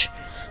strange?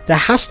 There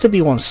has to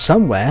be one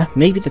somewhere.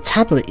 Maybe the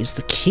tablet is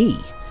the key.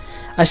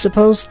 I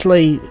suppose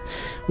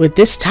with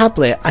this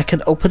tablet I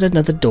can open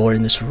another door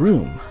in this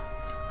room.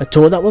 A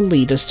door that will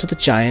lead us to the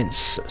giant's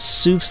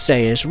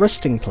soothsayer's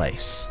resting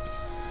place.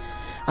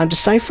 I'm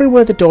deciphering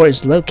where the door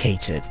is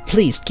located.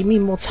 Please give me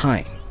more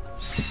time.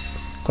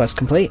 Quest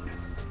complete.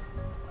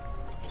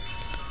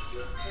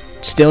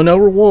 Still no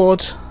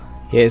reward.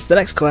 Here's the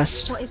next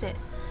quest. What is it?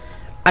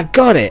 I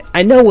got it.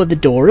 I know where the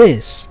door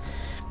is.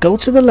 Go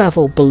to the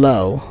level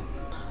below.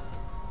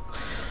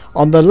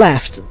 On the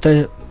left,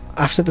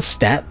 after the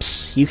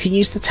steps, you can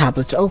use the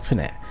tablet to open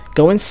it.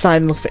 Go inside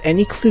and look for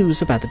any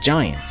clues about the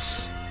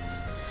giants.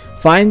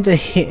 Find the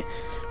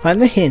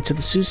hint of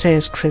the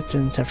Soothsayer's crypt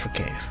in Tefra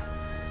Cave.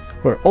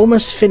 We're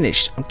almost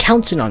finished. I'm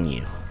counting on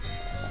you.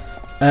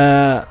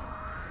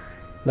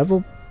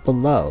 Level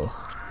below.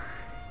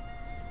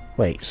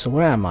 Wait, so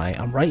where am I?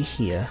 I'm right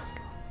here.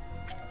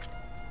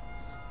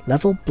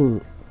 Level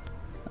below.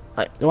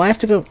 Do I have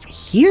to go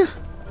here?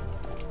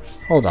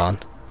 Hold on.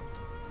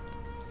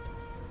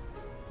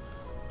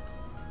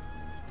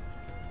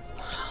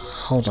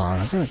 Hold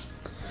on.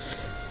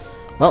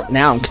 Well,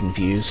 now I'm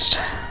confused.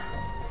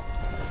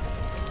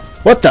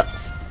 What the?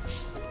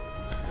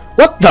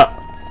 What the?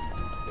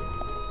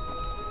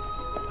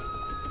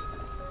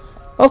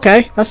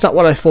 Okay, that's not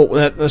what I thought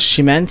that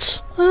she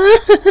meant.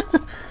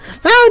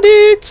 Found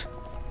it!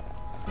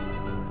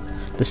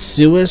 The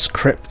Sewer's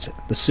Crypt.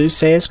 The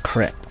Soothsayer's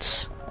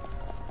Crypt.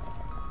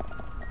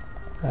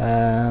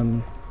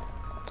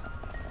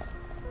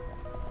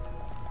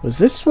 Was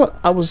this what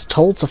I was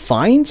told to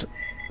find?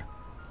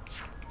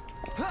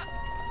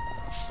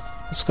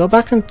 Let's go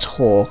back and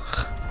talk.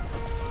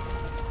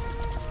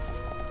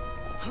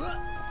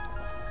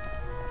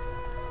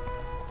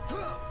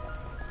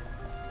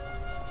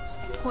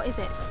 What is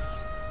it?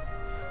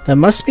 There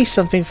must be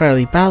something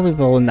fairly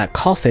valuable in that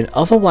coffin,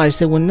 otherwise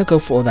they wouldn't go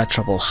for all that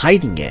trouble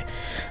hiding it.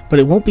 But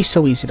it won't be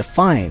so easy to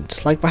find,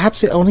 like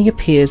perhaps it only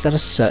appears at a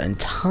certain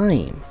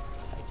time.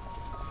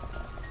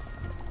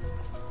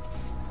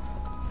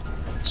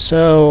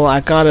 So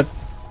I gotta...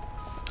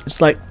 It's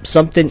like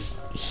something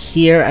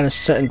here at a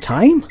certain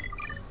time?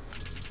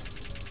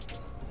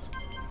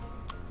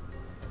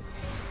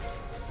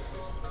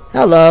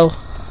 Hello.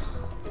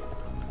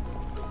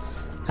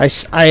 I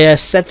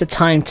set the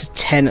time to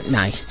 10 at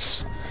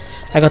night.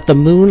 I got the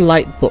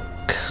Moonlight book.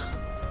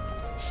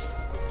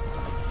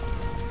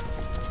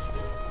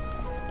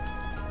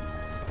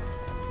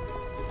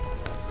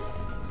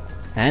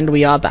 And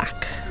we are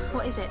back.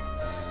 What is it?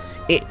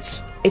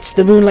 It's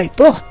the Moonlight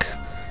book.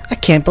 I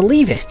can't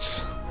believe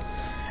it.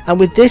 And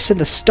with this and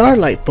the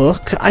Starlight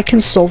book, I can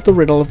solve the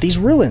riddle of these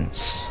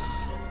ruins.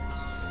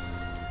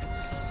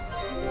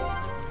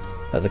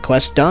 The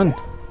quest done.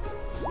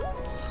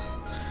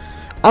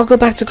 I'll go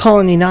back to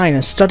Colony 9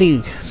 and study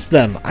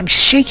them. I'm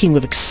shaking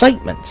with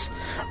excitement.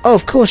 Oh,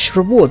 of course,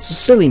 your rewards are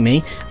silly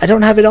me. I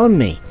don't have it on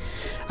me.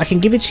 I can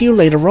give it to you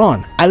later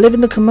on. I live in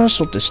the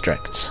commercial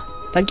district.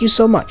 Thank you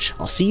so much.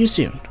 I'll see you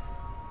soon.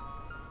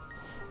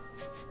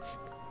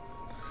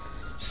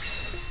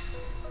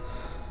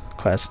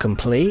 Quest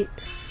complete.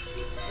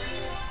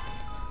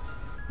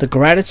 The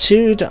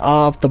gratitude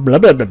of the blah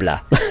blah blah blah.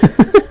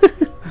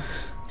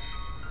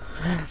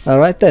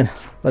 Alright then,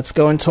 let's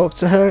go and talk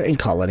to her in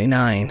Colony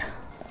 9.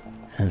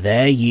 And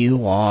there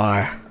you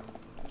are.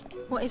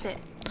 What is it?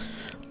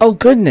 Oh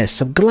goodness,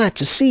 I'm glad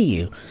to see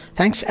you.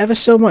 Thanks ever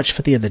so much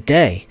for the other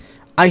day.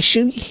 I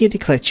assume you're here to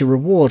collect your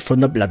reward from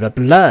the blah blah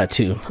blah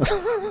tomb.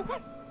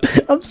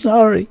 I'm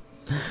sorry.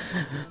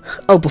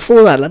 Oh,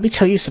 before that, let me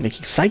tell you something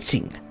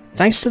exciting.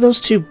 Thanks to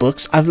those 2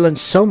 books, I've learned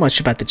so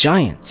much about the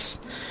giants.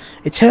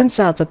 It turns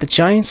out that the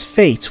giants'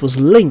 fate was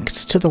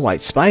linked to the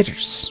white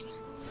spiders.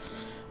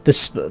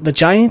 The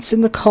giants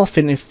in the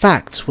coffin, in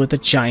fact, were the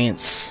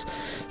giants'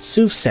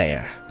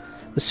 soothsayer.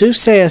 The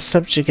soothsayer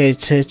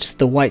subjugated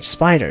the white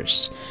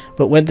spiders,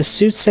 but when the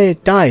soothsayer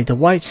died, the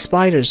white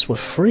spiders were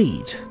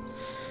freed.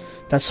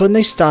 That's when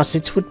they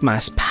started to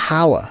amass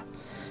power,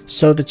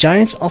 so the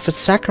giants offered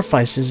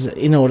sacrifices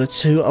in order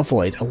to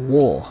avoid a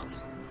war.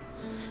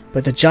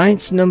 But the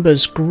giants'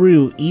 numbers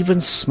grew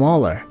even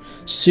smaller,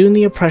 Soon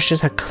the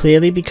oppressors had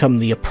clearly become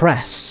the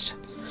oppressed.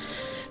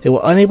 They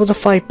were unable to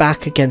fight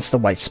back against the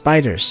white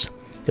spiders.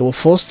 They were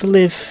forced to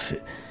live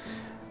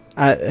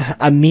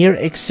a mere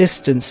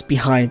existence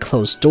behind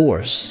closed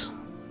doors.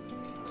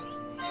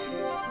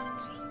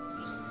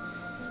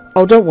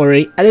 Oh, don't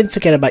worry, I didn't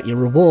forget about your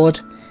reward.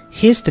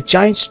 Here's the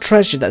giant's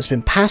treasure that's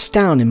been passed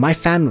down in my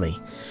family.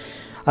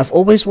 I've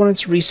always wanted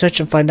to research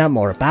and find out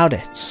more about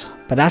it,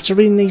 but after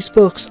reading these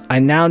books, I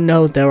now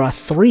know there are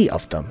 3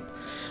 of them.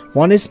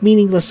 One is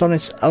meaningless on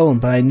its own,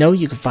 but I know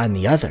you can find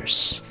the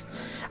others.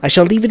 I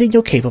shall leave it in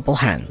your capable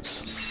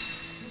hands.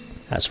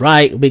 That's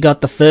right, we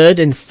got the 3rd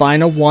and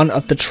final one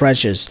of the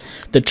treasures,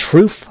 the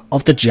Truth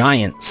of the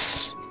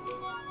Giants.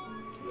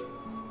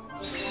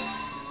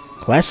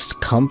 Quest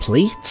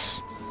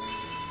complete.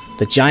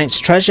 The Giant's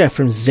Treasure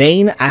from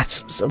Zane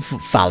at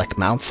Bafalgar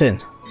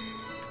Mountain.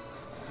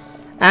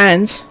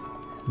 And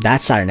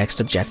that's our next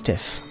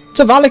objective.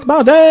 To Bafalgar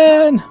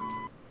Mountain!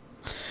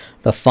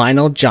 The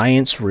final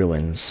Giant's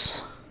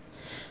Ruins.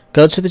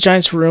 Go to the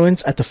Giant's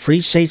Ruins at the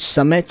Free Sage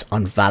Summit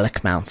on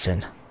Bafalgar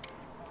Mountain.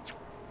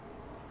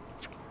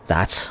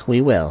 That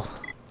we will.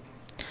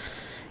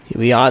 Here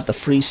we are at the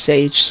Free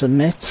Sage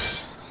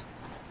Summit.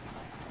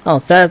 Oh,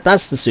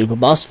 that's the super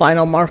boss,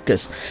 Final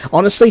Marcus.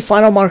 Honestly,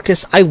 Final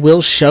Marcus, I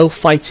will show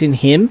fighting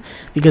him,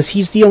 because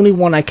he's the only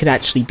one I could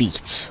actually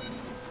beat.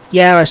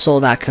 Yeah, I saw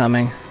that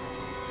coming.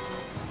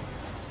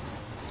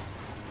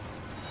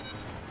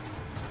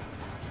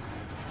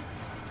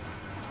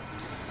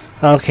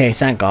 Okay,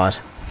 thank God.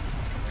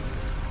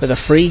 With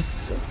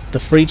the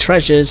free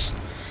treasures,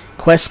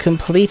 quest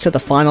complete at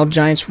the final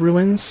Giant's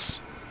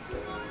Ruins.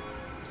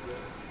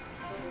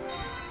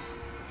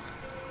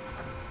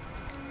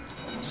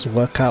 Let's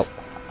work out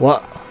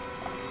what.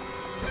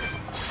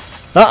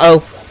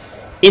 Uh-oh!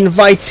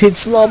 Invited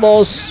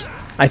Slobos!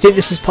 I think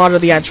this is part of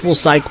the actual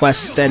side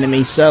quest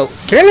enemy, so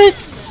kill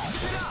it!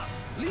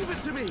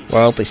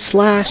 Worldly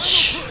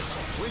Slash.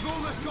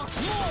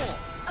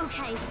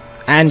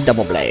 And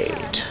Double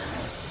Blade.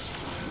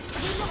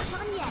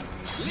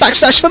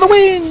 Backslash for the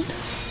win!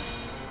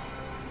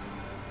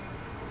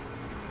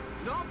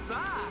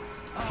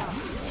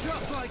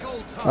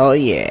 Oh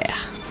yeah.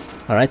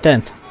 Alright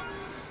then.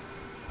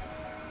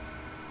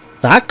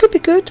 That could be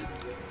good.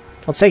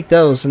 I'll take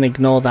those and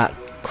ignore that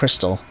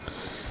crystal.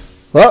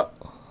 Well.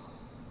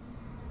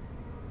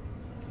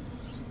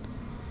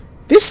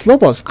 This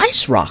Lobo's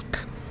Ice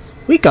Rock.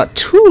 We got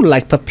 2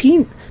 like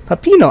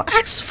Papino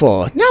asked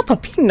for. Now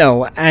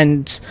Papino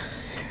and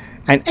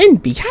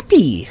be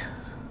happy.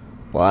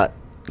 What?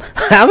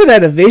 I haven't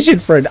had a vision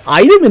for an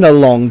item in a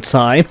long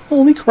time.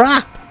 Holy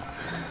crap.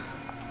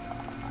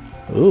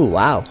 Ooh,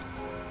 wow.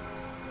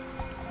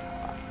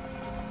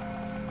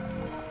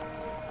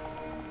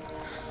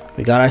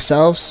 We got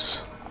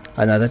ourselves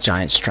another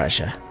Giant's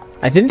Treasure.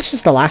 I think this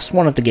is the last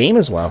one of the game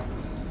as well.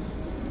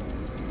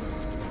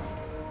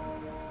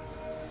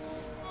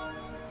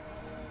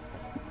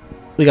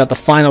 We got the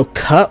final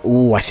cut.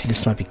 Ooh, I think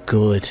this might be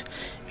good.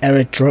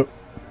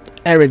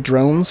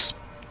 Aerodrones,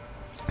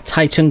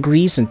 Titan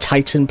Grease, and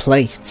Titan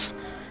Plates.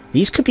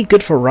 These could be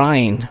good for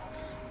Rhine.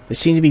 They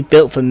seem to be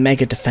built for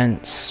mega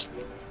defense.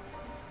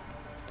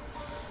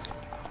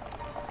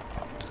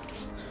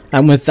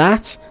 And with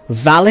that,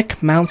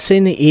 Bafalgar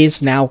Mountain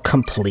is now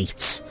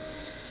complete.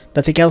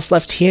 Nothing else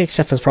left here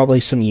except for probably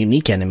some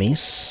unique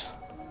enemies.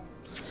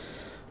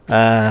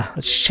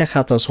 Let's check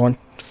out those one.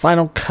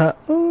 Final cut.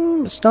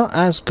 It's not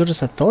as good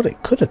as I thought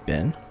it could have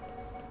been.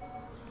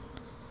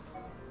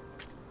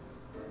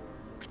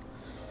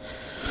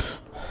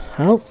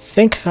 I don't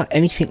think I got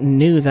anything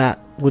new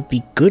that would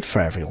be good for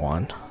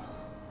everyone.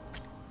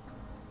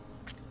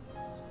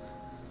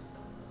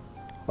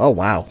 Oh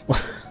wow.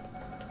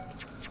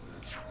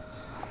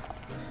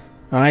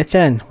 Alright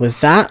then, with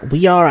that,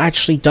 we are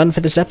actually done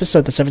for this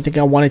episode. That's everything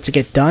I wanted to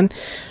get done.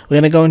 We're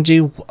going to go and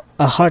do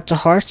a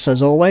heart-to-heart,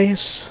 as always.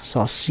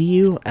 So I'll see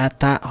you at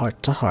that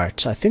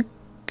heart-to-heart. I think...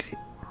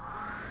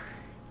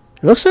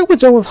 It looks like we're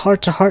done with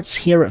heart-to-hearts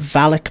here at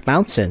Bafalgar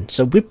Mountain.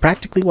 So we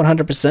practically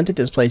 100%ed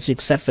this place,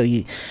 except for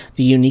the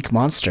unique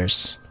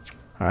monsters.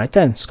 Alright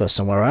then, let's go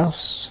somewhere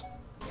else.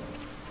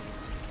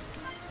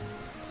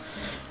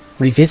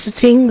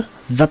 Revisiting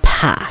the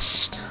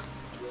past.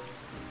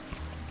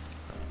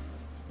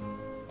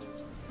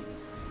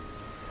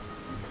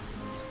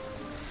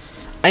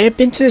 I had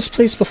been to this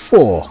place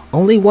before,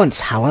 only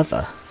once,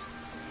 however.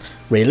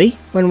 Really?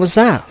 When was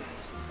that?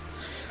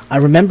 I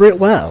remember it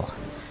well.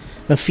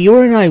 When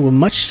Fiora and I were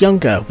much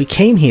younger, we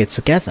came here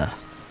together.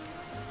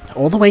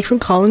 All the way from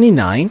Colony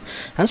 9,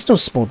 that's no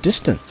small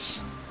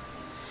distance.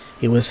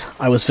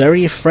 I was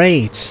very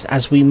afraid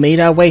as we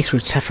made our way through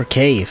Tephra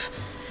Cave.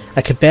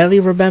 I could barely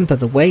remember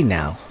the way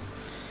now.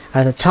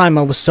 At the time,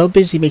 I was so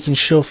busy making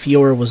sure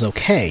Fiora was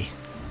okay.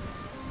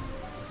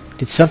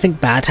 Did something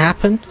bad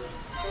happen?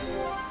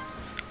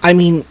 I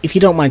mean, if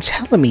you don't mind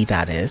telling me,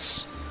 that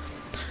is.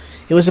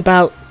 It was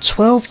about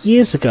 12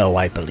 years ago,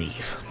 I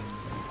believe.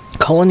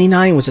 Colony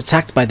 9 was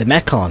attacked by the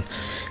Mechon.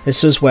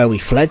 This was where we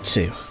fled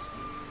to.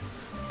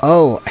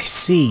 Oh, I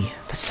see.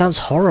 That sounds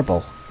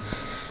horrible.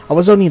 I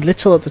was only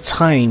little at the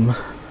time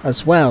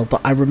as well, but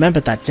I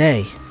remembered that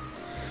day.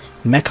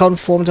 Mekon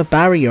formed a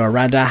barrier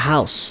around our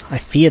house. I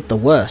feared the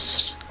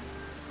worst.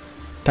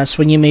 That's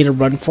when you made a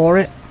run for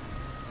it?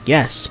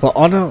 Yes, but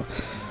on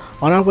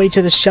our way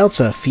to the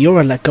shelter,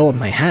 Fiora let go of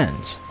my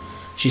hand.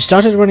 She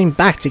started running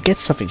back to get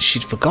something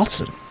she'd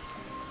forgotten.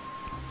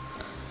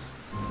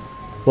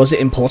 Was it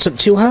important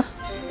to her?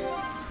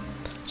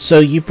 So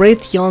you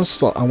braved the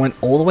onslaught and went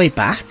all the way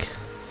back?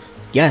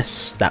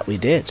 Yes, that we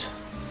did.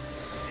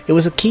 It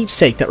was a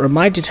keepsake that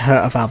reminded her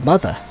of our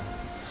mother.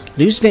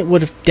 Losing it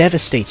would have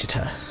devastated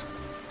her.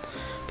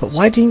 But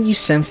why didn't you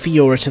send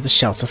Fiora to the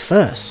shelter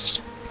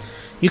first?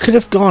 You could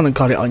have gone and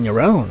got it on your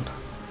own.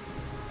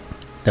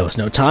 There was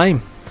no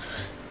time.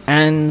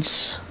 And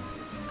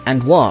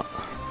what?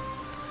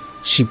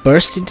 She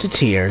burst into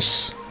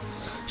tears.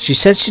 She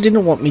said she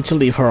didn't want me to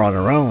leave her on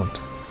her own.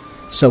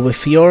 So with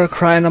Fiora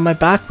crying on my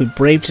back, we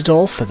braved it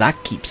all for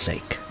that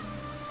keepsake.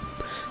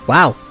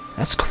 Wow,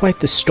 that's quite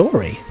the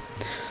story.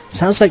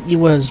 Sounds like you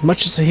were as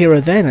much as a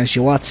hero then as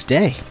you are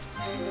today.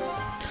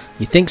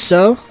 You think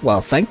so?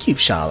 Well, thank you,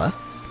 Shala.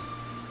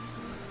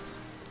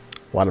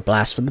 What a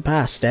blast from the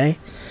past, eh?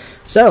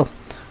 So,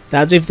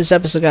 that'll do for this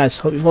episode, guys.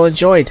 Hope you've all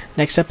enjoyed.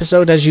 Next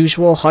episode, as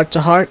usual, heart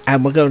to heart,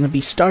 and we're going to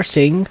be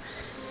starting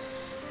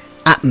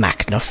at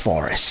Magna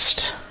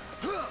Forest.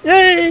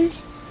 Yay!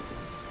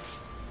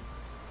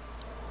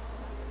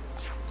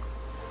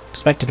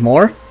 Expected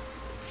more?